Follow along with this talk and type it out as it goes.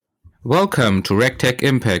Welcome to RegTech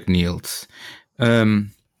Impact, Nils. Can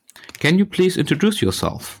you please introduce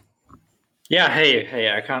yourself? Yeah,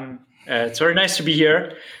 hey, I can. It's very nice to be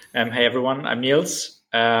here. Hey, everyone, I'm Nils.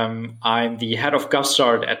 I'm the head of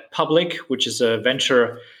GovStart at Public, which is a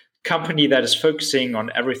venture company that is focusing on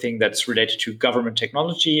everything that's related to government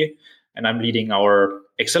technology. And I'm leading our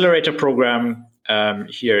accelerator program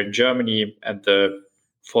here in Germany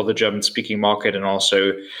for the German-speaking market, and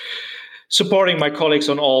also supporting my colleagues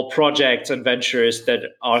on all projects and ventures that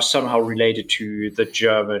are somehow related to the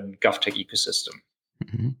German GovTech ecosystem.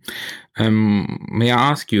 May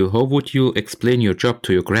I ask you, how would you explain your job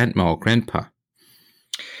to your grandma or grandpa?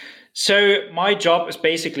 So my job is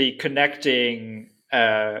basically connecting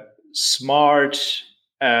smart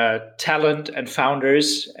talent and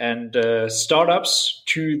founders and startups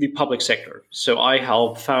to the public sector. So I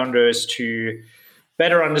help founders to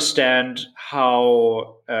better understand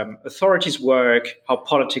how authorities work, how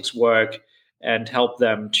politics work, and help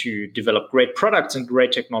them to develop great products and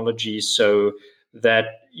great technologies so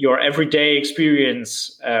that your everyday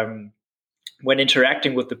experience when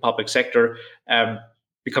interacting with the public sector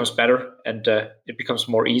becomes better, and it becomes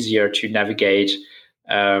more easier to navigate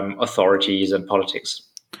authorities and politics.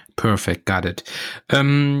 Perfect, got it.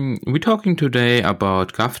 We're talking today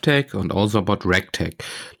about GovTech and also about RegTech.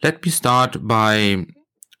 Let me start by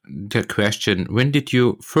the question, when did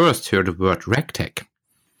you first hear the word RegTech?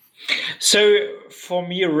 So for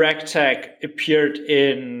me, RegTech appeared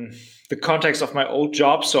in the context of my old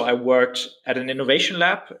job. So I worked at an innovation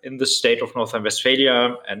lab in the state of North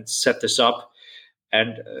Rhine-Westphalia and set this up.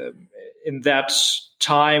 And in that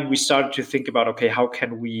time, we started to think about, okay, how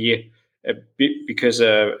can we, because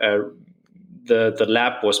the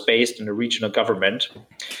lab was based in a regional government.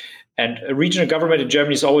 And a regional government in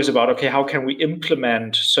Germany is always about, okay, how can we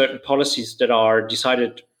implement certain policies that are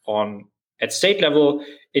decided on at state level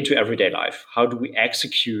into everyday life? How do we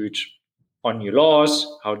execute on new laws?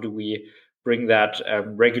 How do we bring that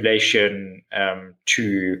regulation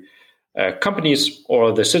to companies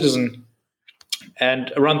or the citizen?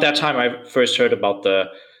 And around that time, I first heard about the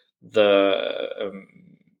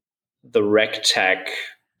RegTech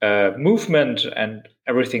movement and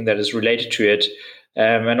everything that is related to it.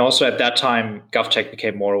 And also at that time, GovTech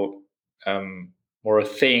became more a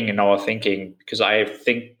thing in our thinking, because I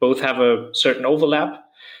think both have a certain overlap,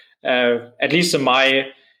 at least in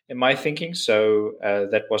my thinking. So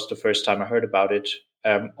that was the first time I heard about it.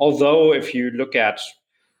 Although if you look at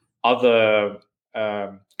other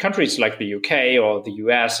countries like the UK or the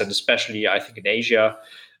US, and especially I think in Asia,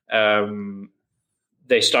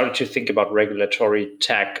 they started to think about regulatory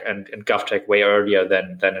tech and GovTech way earlier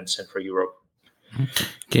than in Central Europe.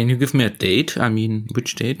 Can you give me a date? I mean,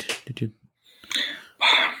 which date did you?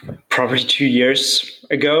 Probably 2 years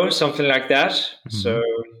ago, something like that. Mm-hmm. So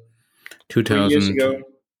 3 years ago.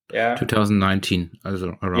 Yeah. 2019,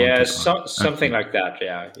 also around. Yeah, something like that.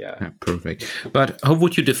 Yeah. Perfect. But how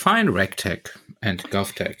would you define RegTech and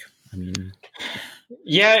GovTech? I mean,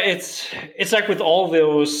 yeah, it's like with all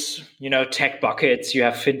those, tech buckets, you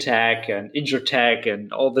have fintech and insurtech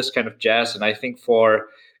and all this kind of jazz. And I think for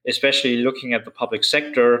especially looking at the public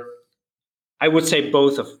sector, I would say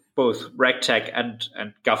both RegTech and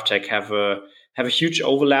GovTech have a huge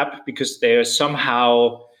overlap, because they are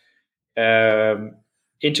somehow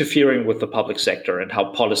interfering with the public sector and how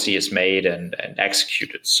policy is made and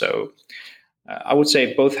executed. So I would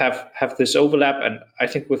say both have this overlap. And I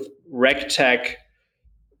think with RegTech,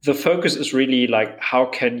 the focus is really like, how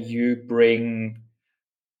can you bring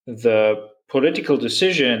the political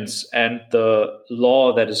decisions and the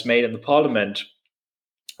law that is made in the parliament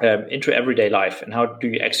into everyday life, and how do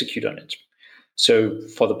you execute on it? So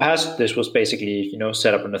for the past, this was basically,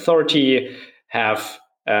 set up an authority, have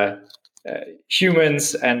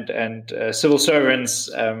humans and civil servants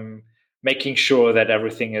making sure that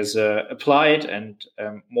everything is applied, and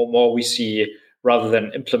more we see, rather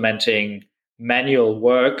than implementing manual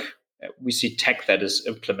work, we see tech that is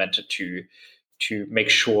implemented to make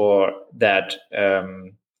sure that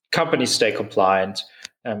companies stay compliant,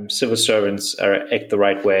 civil servants act the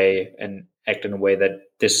right way and act in a way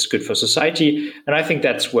that this is good for society. And I think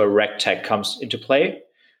that's where RegTech comes into play.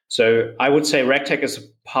 So I would say RegTech is a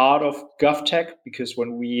part of GovTech, because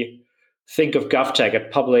when we think of GovTech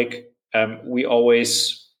at Public, we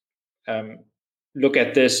always look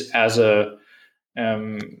at this as a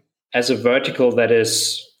vertical that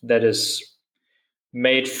is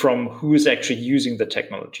made from who is actually using the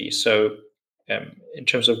technology. So in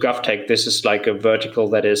terms of GovTech, this is like a vertical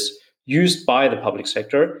that is used by the public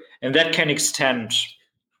sector, and that can extend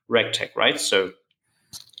RegTech, right? So,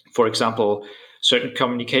 for example, certain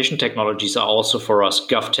communication technologies are also for us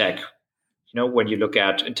GovTech. When you look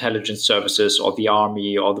at intelligence services or the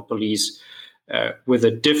army or the police, with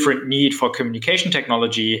a different need for communication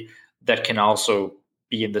technology that can also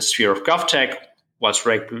be in the sphere of GovTech, whilst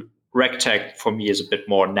RegTech for me is a bit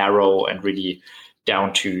more narrow and really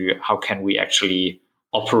down to how can we actually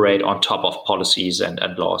operate on top of policies and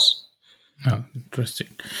laws. Oh, interesting.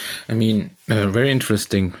 I mean, a very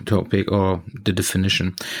interesting topic or the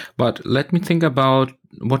definition. But let me think about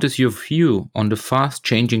what is your view on the fast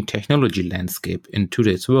changing technology landscape in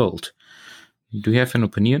today's world? Do you have an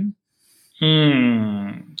opinion?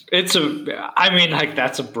 That's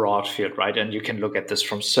a broad field, right? And you can look at this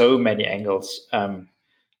from so many angles.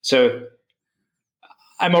 So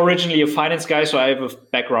I'm originally a finance guy, so I have a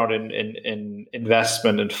background in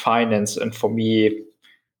investment and finance. And for me,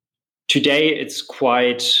 today it's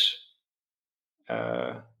quite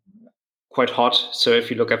hot. So if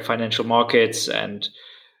you look at financial markets and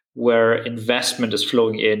where investment is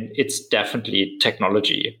flowing in, it's definitely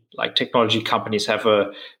technology. Like technology companies have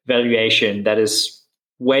a valuation that is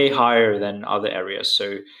way higher than other areas.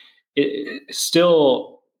 So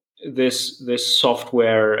still this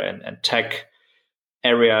software and tech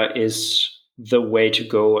area is the way to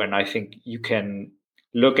go. And I think you can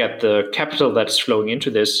look at the capital that's flowing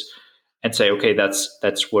into this and say, okay,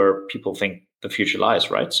 that's where people think the future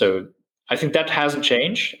lies, right? So I think that hasn't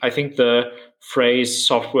changed. I think the phrase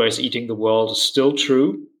software is eating the world is still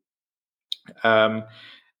true.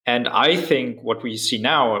 And I think what we see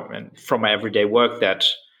now, and from my everyday work, that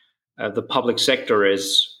the public sector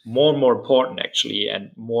is more and more important, actually,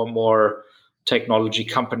 and more technology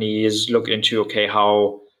companies look into, okay,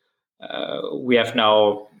 how we have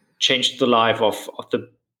now changed the life of the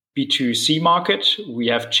B2C market. We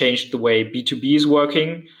have changed the way B2B is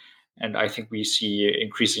working. And I think we see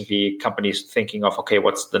increasingly companies thinking of, okay,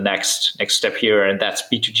 what's the next step here? And that's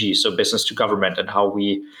B2G, so business to government, and how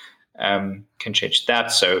we can change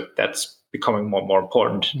that. So that's becoming more and more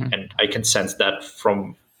important. Mm-hmm. And I can sense that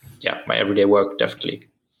from my everyday work, definitely.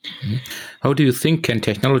 Mm-hmm. How do you think can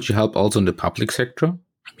technology help also in the public sector?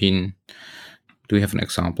 I mean, do you have an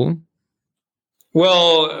example?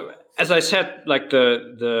 Well, as I said, like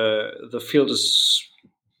the field is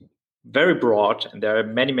very broad, and there are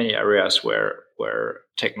many areas where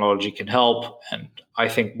technology can help. And I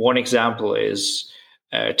think one example is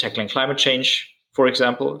tackling climate change, for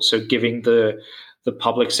example. So giving the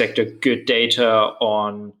public sector good data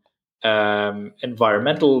on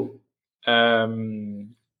environmental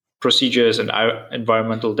procedures and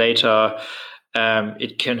environmental data.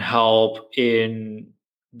 It can help in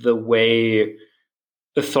the way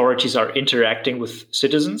authorities are interacting with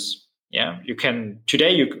citizens. Yeah, you can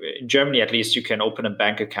today. In Germany, at least, you can open a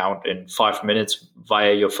bank account in 5 minutes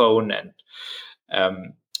via your phone and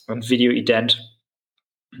on video ident.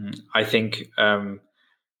 I think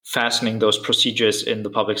fastening those procedures in the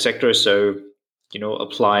public sector, so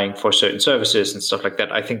applying for certain services and stuff like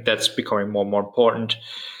that, I think that's becoming more and more important.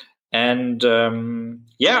 And and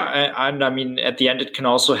I mean, at the end, it can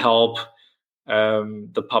also help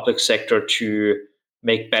the public sector to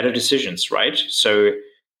make better decisions, right? So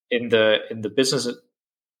in the business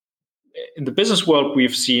world,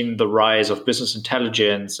 we've seen the rise of business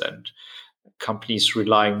intelligence and companies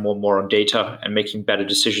relying more and more on data and making better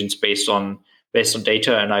decisions based on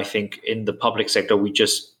data. And I think in the public sector, we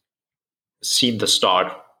just seen the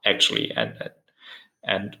start, actually,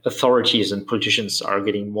 and authorities and politicians are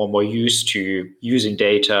getting more and more used to using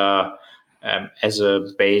data as a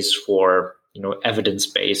base for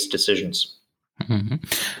evidence-based decisions. Mm-hmm.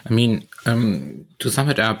 I mean, to sum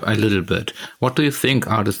it up a little bit, what do you think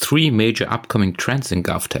are the 3 major upcoming trends in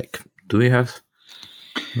GovTech? Do you have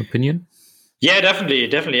an opinion? Yeah,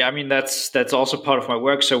 definitely. I mean, that's also part of my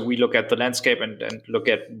work. So we look at the landscape and look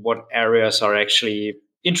at what areas are actually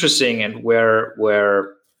interesting and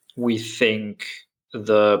where we think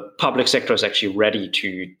the public sector is actually ready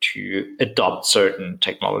to adopt certain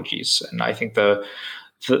technologies. And I think the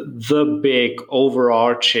big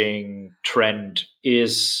overarching trend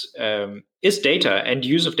is data and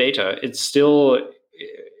use of data. It's still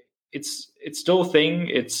a thing.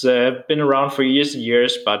 It's been around for years and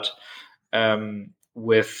years, but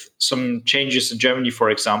with some changes in Germany, for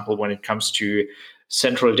example, when it comes to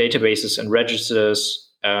central databases and registers,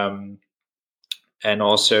 and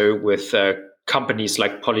also with companies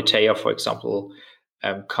like Politeia, for example,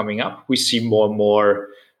 coming up, we see more and more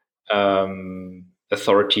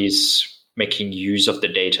authorities making use of the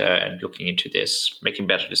data and looking into this, making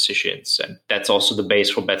better decisions. And that's also the base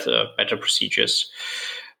for better procedures.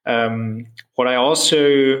 What I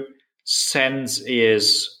also sense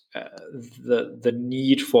is the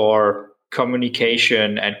need for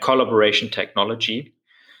communication and collaboration technology.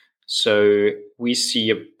 So we see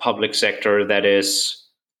a public sector that is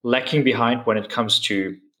lacking behind when it comes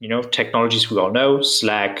to, technologies we all know: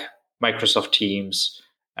 Slack, Microsoft Teams,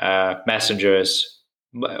 messengers,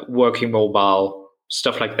 working mobile,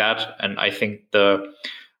 stuff like that. And I think the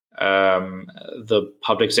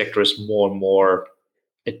public sector is more and more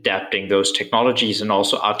adapting those technologies and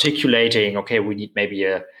also articulating, okay, we need maybe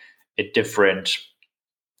a different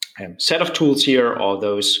set of tools here, or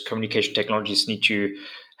those communication technologies need to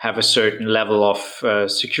have a certain level of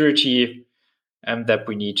security that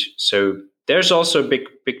we need. So there's also a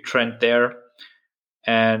big trend there.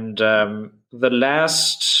 And the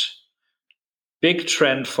last big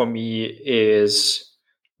trend for me is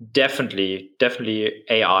definitely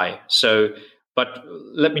AI. So, but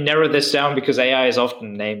let me narrow this down, because AI is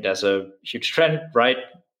often named as a huge trend, right?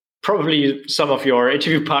 Probably some of your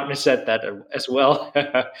interview partners said that as well.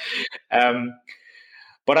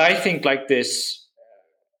 But I think like this,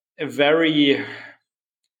 a very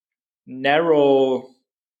narrow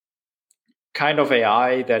kind of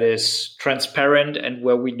AI that is transparent and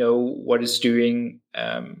where we know what it's doing.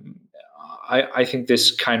 I think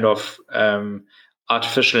this kind of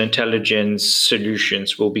artificial intelligence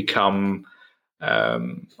solutions will become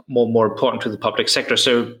more important to the public sector.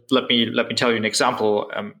 So let me tell you an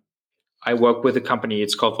example. I work with a company,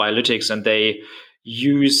 it's called Violytics, and they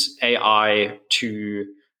use AI to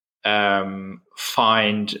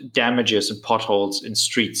find damages and potholes in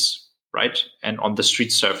streets, right? And on the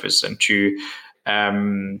street surface, and to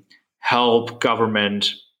help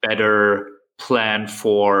government better plan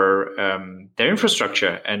for their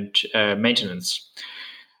infrastructure and maintenance.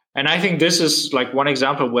 And I think this is like one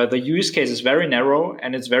example where the use case is very narrow,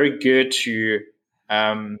 and it's very good to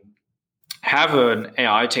have an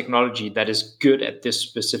AI technology that is good at this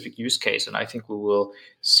specific use case. And I think we will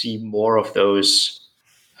see more of those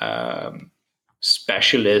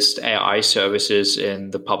specialist AI services in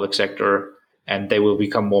the public sector, and they will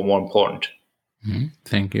become more and more important.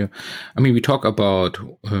 Thank you. I mean, we talk about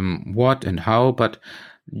what and how, but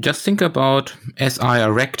just think about, as I a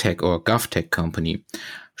RegTech or GovTech company,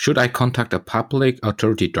 should I contact a public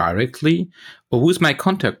authority directly, or who's my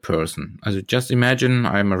contact person? Also, just imagine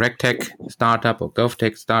I'm a RegTech startup or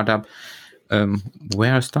GovTech startup.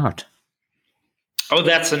 Where I start? Oh,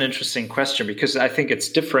 that's an interesting question, because I think it's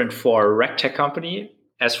different for a RegTech company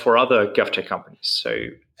as for other GovTech companies. So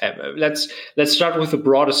let's start with the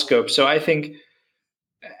broader scope. So I think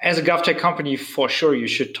as a GovTech company, for sure, you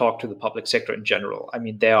should talk to the public sector in general. I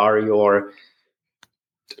mean, they are your,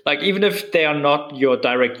 like, even if they are not your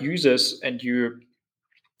direct users and you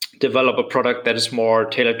develop a product that is more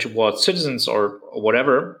tailored towards citizens or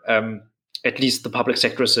whatever, at least the public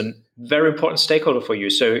sector is a very important stakeholder for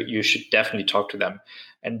you. So you should definitely talk to them.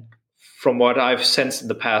 And from what I've sensed in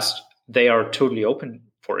the past, they are totally open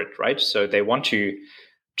for it, right? So they want to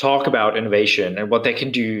talk about innovation and what they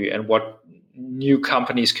can do and what new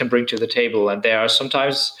companies can bring to the table. And they are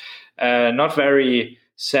sometimes not very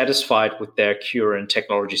satisfied with their current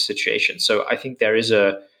technology situation. So I think there is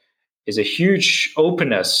a huge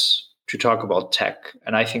openness to talk about tech.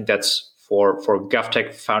 And I think that's for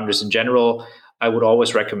GovTech founders in general. I would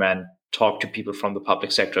always recommend talk to people from the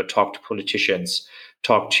public sector, talk to politicians,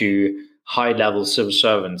 talk to high-level civil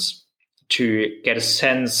servants to get a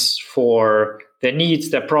sense for their needs,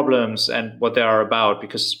 their problems, and what they are about.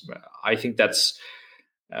 Because I think that's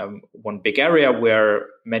one big area where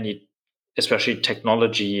many, especially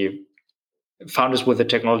technology founders with a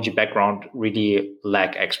technology background, really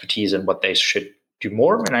lack expertise in what they should do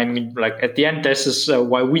more. And I mean, like, at the end, this is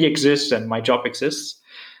why we exist and my job exists,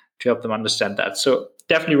 to help them understand that. So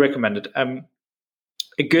definitely recommend it.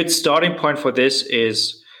 A good starting point for this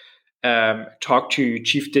is talk to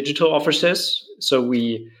chief digital officers. So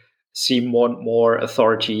we see more and more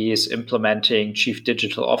authorities implementing chief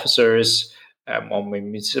digital officers, or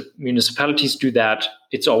municipalities do that.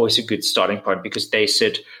 It's always a good starting point, because they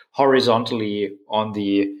sit horizontally on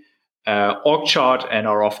the org chart and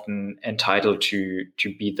are often entitled to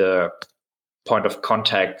be the point of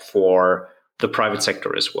contact for the private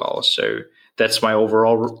sector as well. So that's my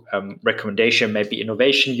overall recommendation. Maybe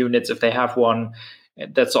innovation units, if they have one,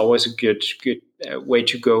 that's always a good way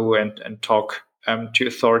to go and talk to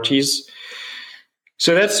authorities.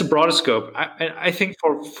 So that's the broader scope. I think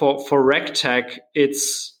for RegTech,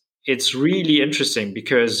 it's really interesting,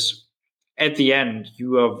 because at the end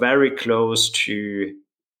you are very close to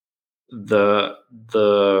the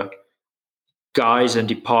guys and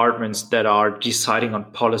departments that are deciding on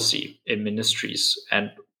policy in ministries, and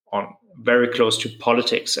on very close to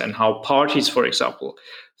politics and how parties, for example,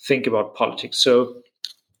 think about politics. So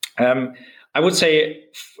I would say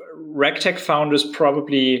RegTech founders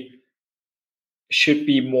probably should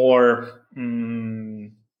be more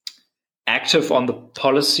active on the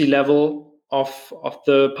policy level of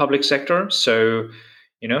the public sector. So,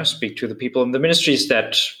 speak to the people in the ministries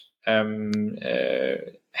that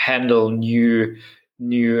handle new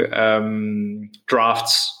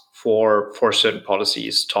drafts for certain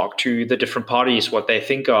policies. Talk to the different parties what they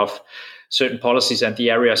think of certain policies and the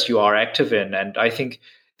areas you are active in. And I think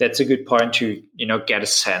that's a good point to get a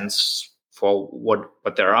sense for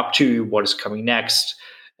what they're up to, what is coming next,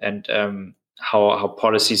 and how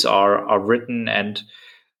policies are written. And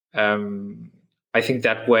I think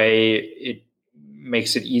that way it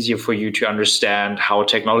makes it easier for you to understand how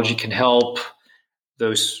technology can help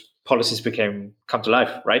those policies come to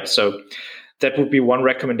life, right? So that would be one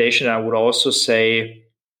recommendation. I would also say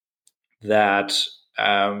that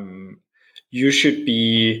you should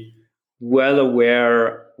be well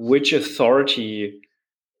aware which authority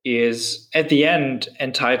is at the end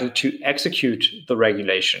entitled to execute the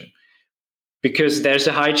regulation, because there's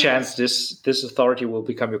a high chance this authority will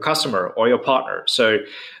become your customer or your partner. So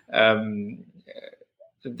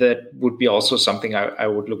that would be also something I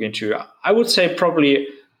would look into. I would say probably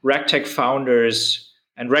RegTech founders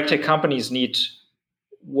and RegTech companies need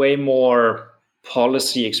way more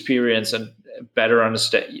policy experience and better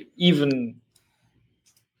understand, even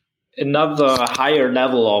another higher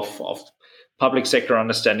level of public sector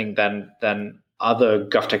understanding than other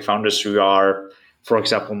GovTech founders who are, for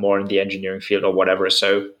example, more in the engineering field or whatever.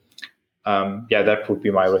 So that would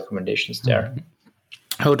be my recommendations there. Mm-hmm.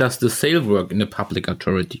 How does the sale work in a public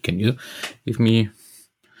authority? Can you give me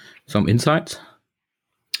some insights?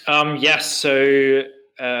 Yes. So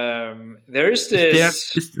there is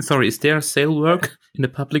this. Is there sale work in the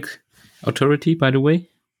public authority, by the way?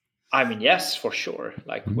 I mean, yes, for sure.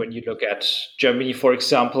 Like when you look at Germany, for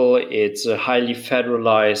example, it's a highly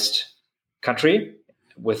federalized country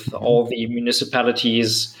with all the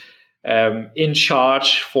municipalities in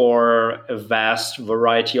charge for a vast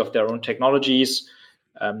variety of their own technologies.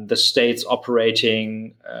 The states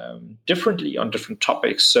operating differently on different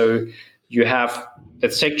topics. So you have,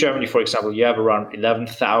 let's take Germany, for example, you have around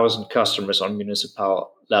 11,000 customers on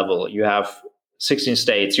municipal level. You have 16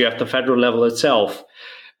 states. You have the federal level itself.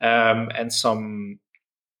 And some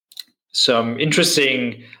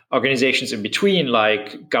interesting organizations in between,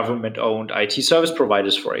 like government-owned IT service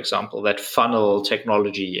providers, for example, that funnel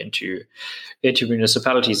technology into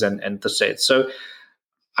municipalities and the states. So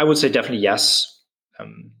I would say definitely yes.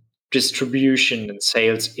 Distribution and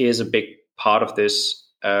sales is a big part of this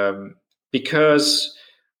because,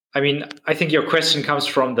 I mean, I think your question comes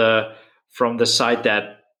from the side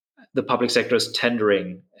that the public sector is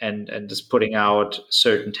tendering and is putting out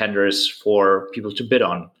certain tenders for people to bid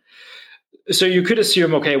on. So you could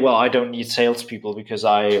assume, okay, well, I don't need salespeople because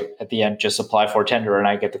I, at the end, just apply for a tender and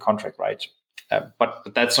I get the contract, right? But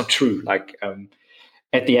that's not true. Like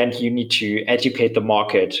at the end, you need to educate the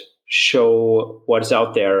market, show what is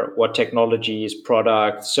out there, what technologies,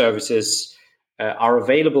 products, services are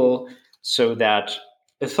available, so that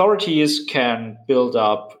authorities can build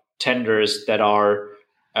up tenders that are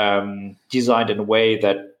designed in a way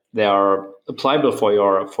that they are applicable for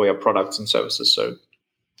your products and services. So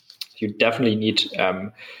you definitely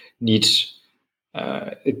need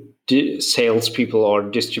salespeople or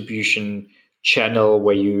distribution channel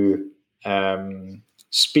where you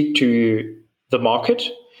speak to the market.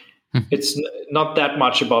 Mm-hmm. It's not that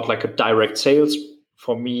much about like a direct sales.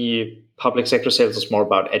 For me, public sector sales is more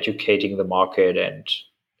about educating the market and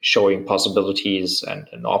showing possibilities and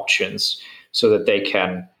options, so that they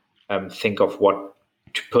can think of what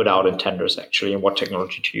to put out in tenders actually and what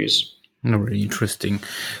technology to use. Very interesting.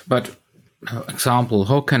 But example,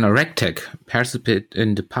 how can a RegTech participate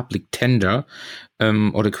in the public tender?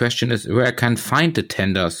 Or the question is, where I can find the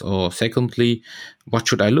tenders? Or secondly, what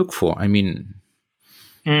should I look for? I mean,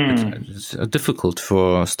 it's difficult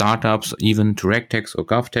for startups, even to RegTechs or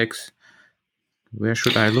GovTechs. Where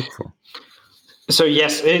should I look for? So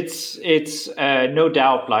yes, it's no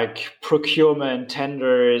doubt like procurement,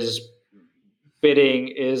 tenders, bidding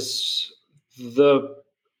is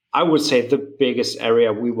I would say the biggest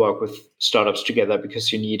area we work with startups together,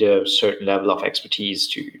 because you need a certain level of expertise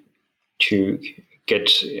to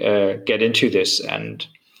get into this. And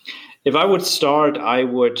if I would start, I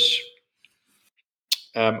would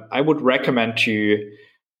recommend to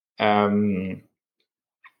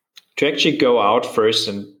actually go out first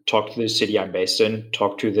and talk to the city I'm based in,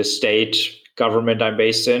 talk to the state government I'm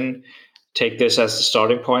based in, take this as the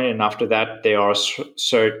starting point. And after that, there are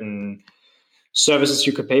certain services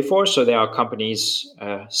you can pay for. So there are companies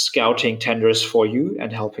scouting tenders for you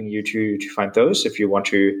and helping you to find those. If you want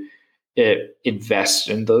to invest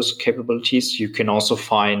in those capabilities, you can also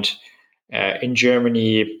find in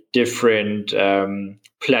Germany different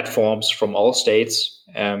platforms from all states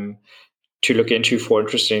to look into for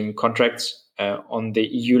interesting contracts on the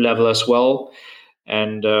EU level as well.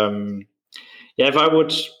 And if I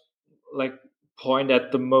would point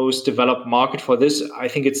at the most developed market for this, I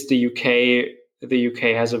think it's the UK. The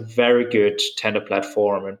UK has a very good tender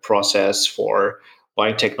platform and process for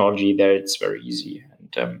buying technology. There, it's very easy.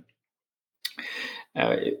 And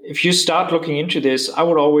if you start looking into this, I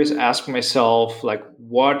would always ask myself,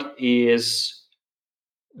 what is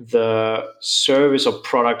the service or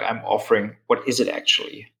product I'm offering? What is it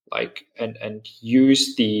actually? And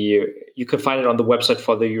use you can find it on the website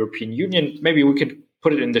for the European Union. Maybe we could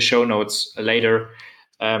put it in the show notes later.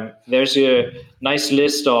 There's a nice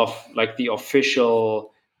list of the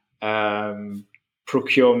official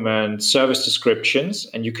procurement service descriptions,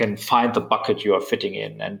 and you can find the bucket you are fitting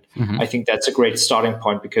in. And I think that's a great starting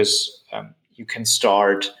point, because you can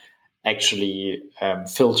start actually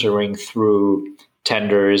filtering through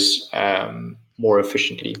tenders more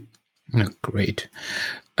efficiently. Great.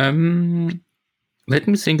 Let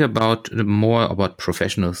me think more about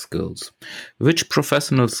professional skills. Which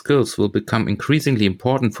professional skills will become increasingly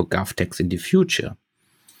important for GovTechs in the future?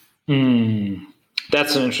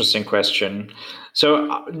 That's an interesting question. So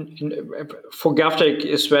for GovTech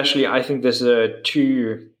especially, I think there's a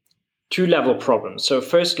two-level problem. So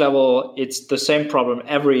first level, it's the same problem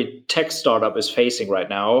every tech startup is facing right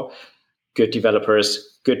now. Good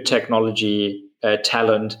developers, good technology,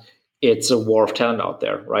 talent. It's a war of talent out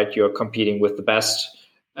there, right? You're competing with the best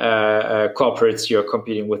corporates. You're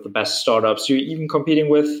competing with the best startups. You're even competing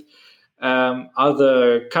with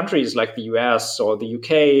other countries like the US or the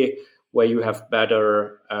UK, where you have a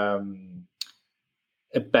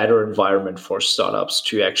better environment for startups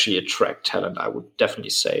to actually attract talent, I would definitely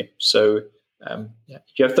say. So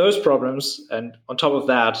you have those problems. And on top of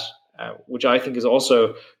that, which I think is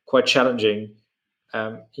also quite challenging,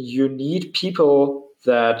 you need people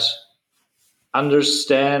that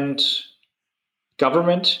understand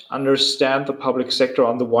government, understand the public sector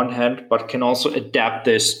on the one hand, but can also adapt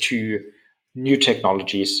this to new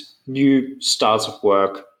technologies, new styles of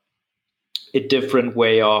work, a different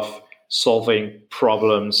way of solving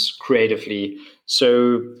problems creatively.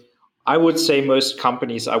 So I would say most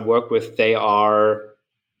companies I work with, they are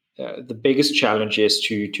the biggest challenge is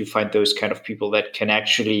to find those kind of people that can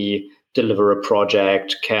actually deliver a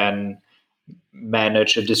project, can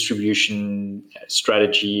manage a distribution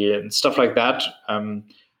strategy and stuff like that.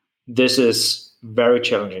 This is very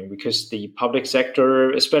challenging because the public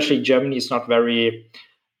sector, especially Germany, is not very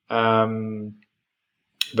open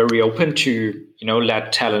to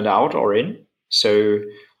let talent out or in. So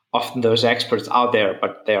often those experts are there,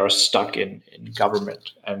 but they are stuck in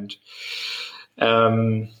government. And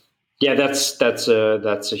that's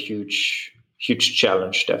a huge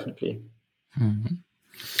challenge, definitely.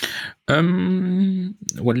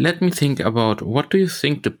 Well, let me think about, what do you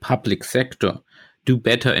think the public sector do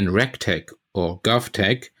better in RegTech or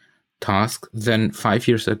GovTech tasks than 5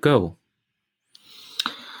 years ago?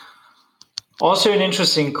 Also, an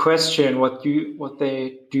interesting question. What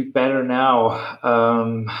they do better now?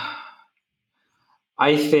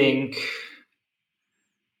 I think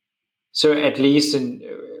so. At least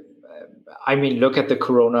look at the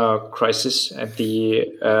Corona crisis and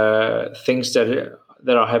the things that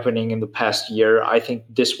are happening in the past year. I think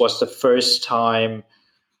this was the first time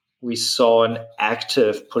we saw an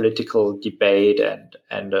active political debate and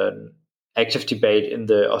an active debate in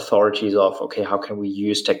the authorities of, okay, how can we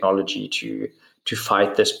use technology to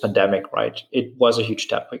fight this pandemic, right? It was a huge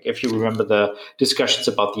topic. If you remember the discussions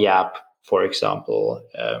about the app, for example,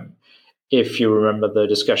 if you remember the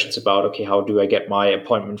discussions about, okay, how do I get my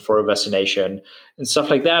appointment for a vaccination and stuff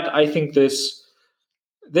like that, I think this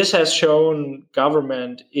has shown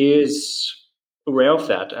government is aware of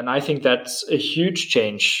that. And I think that's a huge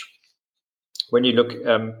change when you look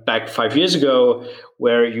back 5 years ago,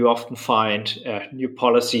 where you often find new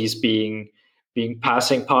policies being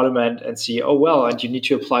passing parliament and see, oh, well, and you need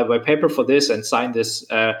to apply by paper for this and sign this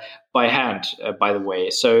by hand, by the way.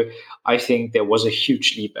 So I think there was a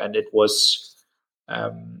huge leap, and it was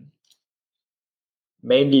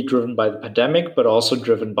mainly driven by the pandemic, but also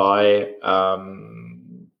driven by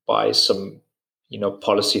some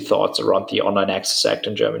policy thoughts around the Online Access Act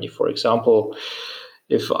in Germany, for example.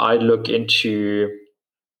 If I look into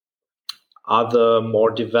other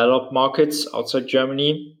more developed markets outside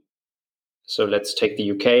Germany, so let's take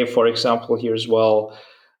the UK, for example, here as well.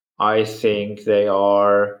 I think they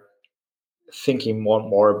are thinking more and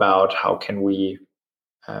more about how can we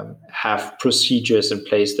have procedures in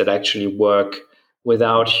place that actually work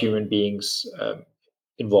without human beings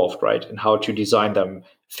involved, right? And how to design them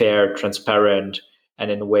fair, transparent,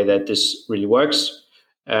 and in a way that this really works.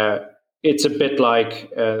 It's a bit like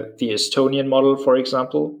the Estonian model, for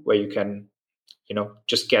example, where you can,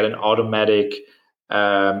 just get an automatic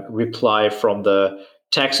reply from the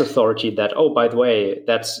tax authority that, oh, by the way,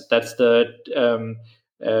 that's the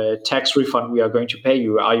tax refund we are going to pay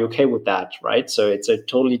you. Are you okay with that? Right. So it's a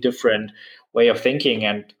totally different way of thinking,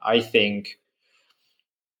 and I think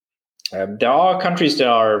there are countries that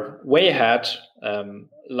are way ahead,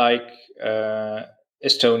 like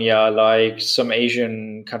Estonia, like some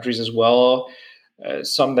Asian countries as well,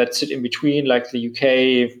 some that sit in between, like the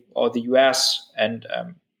UK or the US. And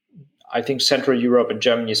I think Central Europe and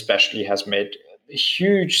Germany especially has made a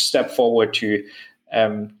huge step forward to,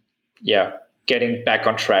 getting back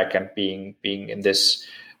on track and being in this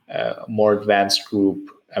more advanced group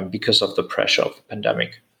because of the pressure of the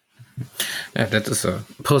pandemic. Yeah, that is a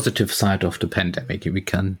positive side of the pandemic. We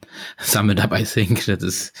can sum it up, I think.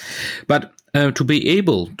 But to be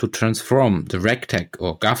able to transform the RegTech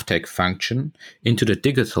or GovTech function into the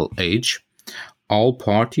digital age, all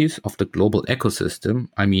parties of the global ecosystem,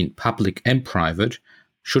 I mean public and private,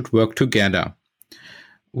 should work together.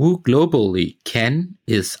 Who globally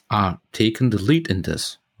are taking the lead in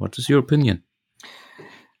this? What is your opinion?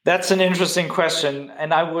 That's an interesting question,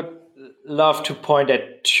 and I would love to point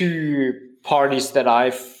at two parties that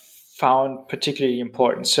I've found particularly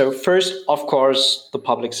important. So first, of course, the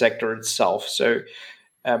public sector itself. So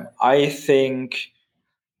I think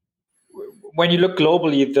when you look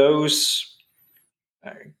globally, those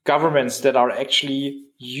governments that are actually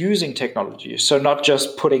using technology, so not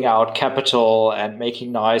just putting out capital and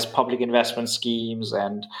making nice public investment schemes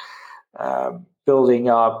and building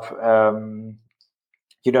up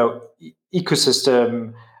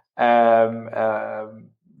ecosystem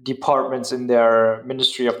departments in their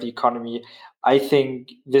Ministry of the Economy. I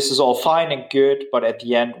think this is all fine and good, but at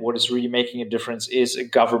the end, what is really making a difference is a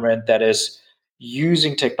government that is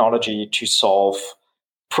using technology to solve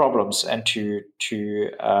problems and to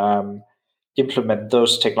implement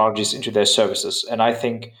those technologies into their services. And I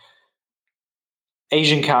think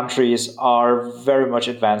Asian countries are very much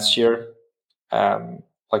advanced here.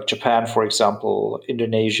 Like Japan, for example,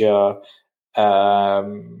 Indonesia,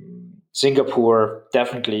 Singapore,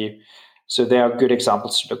 definitely. So they are good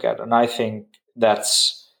examples to look at. And I think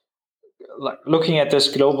that's like looking at this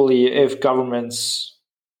globally, if governments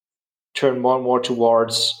turn more and more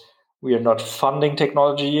towards we are not funding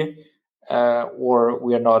technology or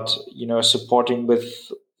we are not, supporting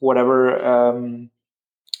with whatever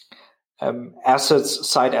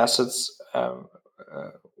side assets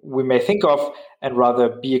we may think of, and rather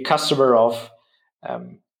be a customer of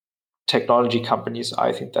technology companies.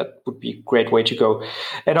 I think that would be a great way to go.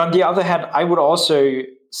 And on the other hand, I would also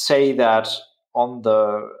say that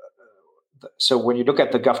so when you look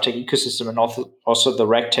at the GovTech ecosystem and also the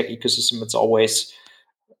RegTech ecosystem, it's always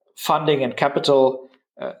funding and capital.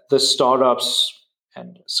 The startups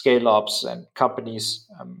and scale-ups and companies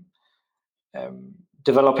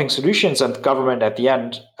developing solutions and government at the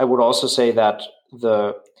end. I would also say that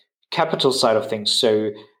the capital side of things,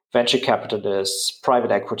 so venture capitalists,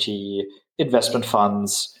 private equity, investment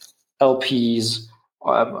funds, LPs,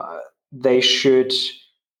 they should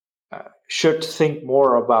think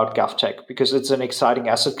more about GovTech because it's an exciting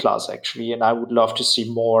asset class, actually. And I would love to see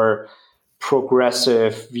more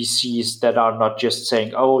progressive VCs that are not just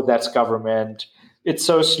saying, oh, that's government. It's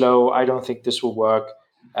so slow. I don't think this will work.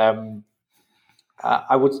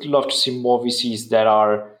 I would love to see more VCs that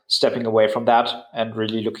are stepping away from that and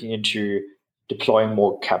really looking into deploying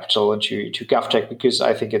more capital into GovTech, because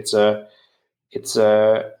I think it's a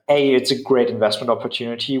great investment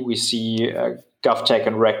opportunity. We see GovTech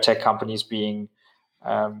and RegTech companies being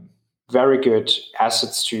very good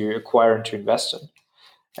assets to acquire and to invest in.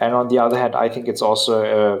 And on the other hand, I think it's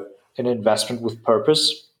also an investment with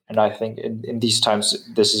purpose. And I think in these times,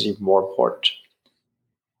 this is even more important.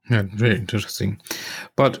 Yeah, very interesting.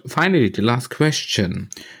 But finally, the last question.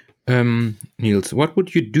 Nils, what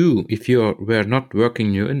would you do if you were not working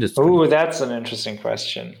in your industry? Oh, that's an interesting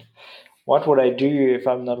question. What would I do if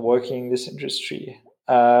I'm not working in this industry?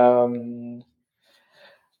 I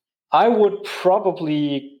would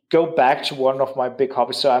probably go back to one of my big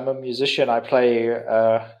hobbies. So I'm a musician. I play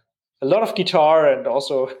a lot of guitar and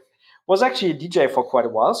also was actually a DJ for quite a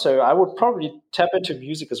while. So I would probably tap into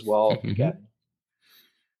music as well again.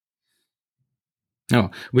 Oh,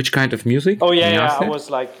 which kind of music? Oh, yeah. I was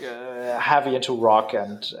like heavy into rock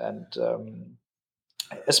and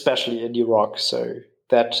especially indie rock. So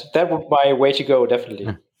that would be my way to go,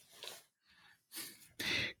 definitely.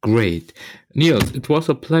 Great. Nils, it was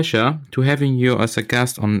a pleasure to having you as a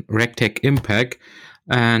guest on RegTech Impact,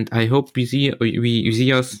 and I hope we see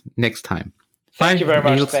us next time. Thank you very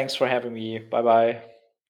much. Nils. Thanks for having me. Bye-bye.